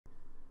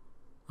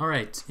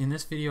Alright, in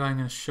this video I'm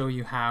going to show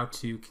you how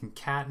to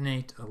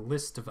concatenate a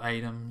list of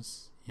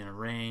items in a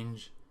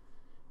range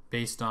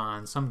based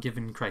on some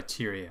given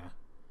criteria.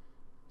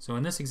 So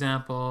in this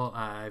example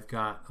I've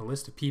got a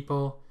list of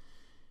people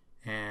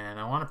and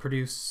I want to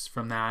produce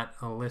from that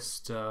a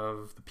list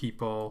of the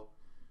people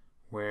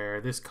where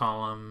this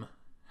column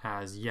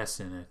has yes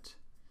in it.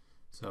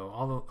 So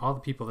all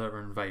the people that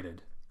were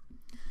invited.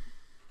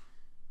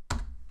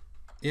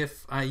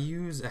 If I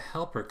use a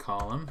helper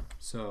column,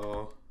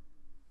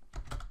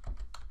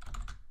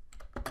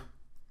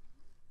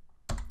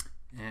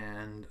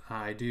 and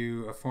I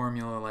do a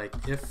formula like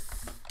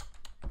if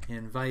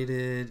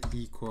invited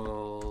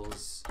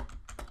equals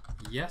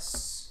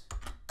yes,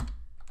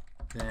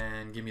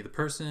 then give me the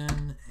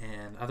person,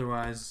 and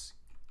otherwise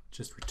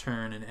just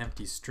return an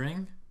empty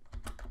string.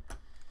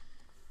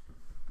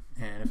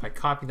 And if I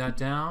copy that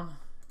down,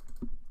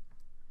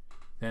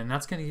 then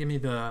that's going to give me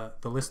the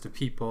list of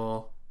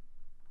people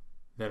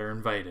that are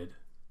invited.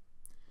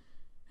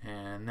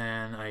 And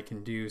then I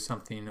can do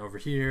something over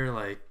here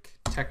like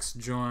text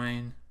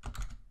join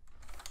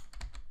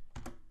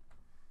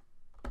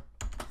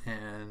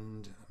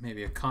and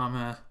maybe a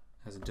comma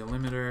as a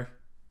delimiter,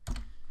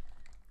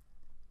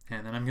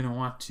 and then I'm going to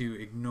want to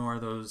ignore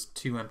those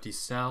two empty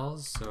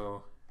cells,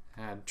 so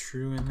add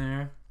true in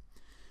there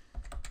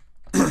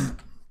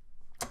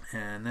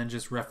and then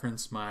just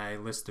reference my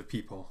list of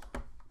people.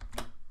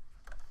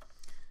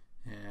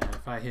 And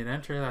if I hit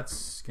enter,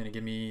 that's going to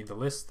give me the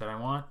list that I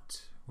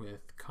want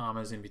with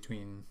commas in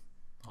between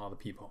all the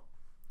people.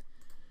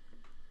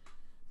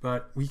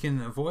 But we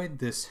can avoid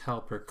this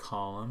helper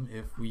column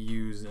if we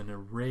use an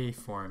array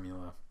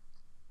formula.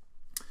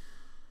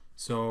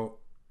 So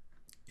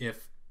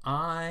if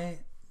I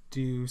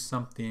do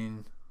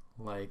something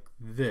like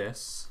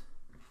this,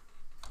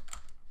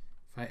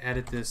 if I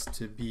edit this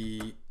to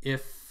be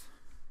if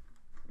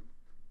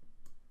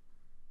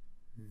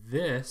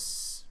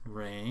this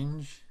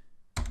range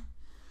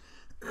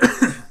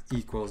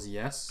equals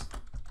yes,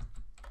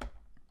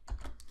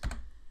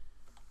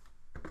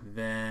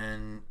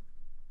 then,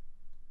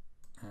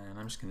 and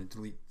I'm just going to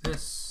delete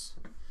this,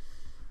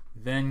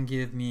 then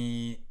give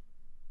me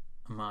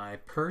my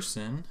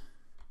person,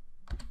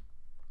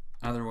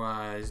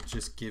 otherwise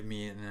just give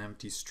me an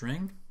empty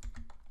string.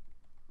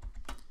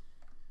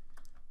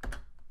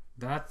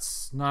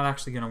 That's not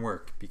actually going to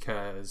work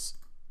because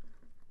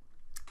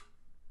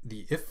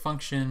the if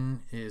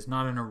function is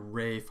not an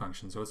array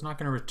function, so it's not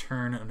going to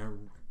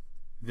return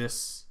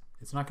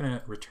it's not going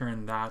to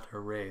return that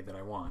array that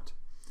I want.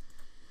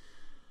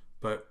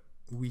 But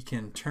we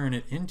can turn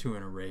it into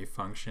an array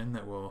function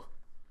that will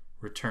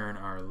return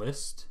our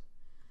list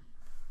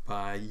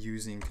by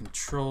using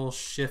Control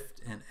Shift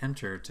and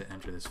Enter to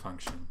enter this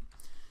function.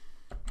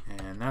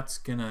 And that's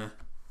gonna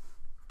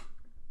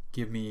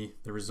give me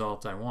the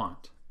result I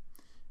want.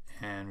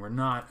 And we're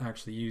not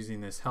actually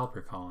using this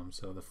helper column,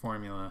 so the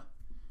formula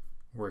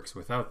works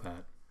without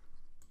that.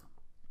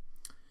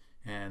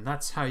 And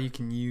that's how you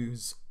can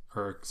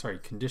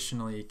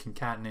conditionally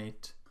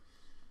concatenate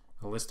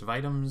a list of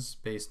items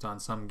based on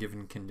some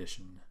given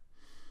condition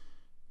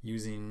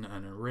using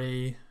an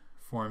array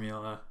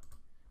formula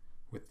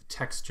with the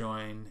text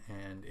join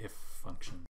and if function.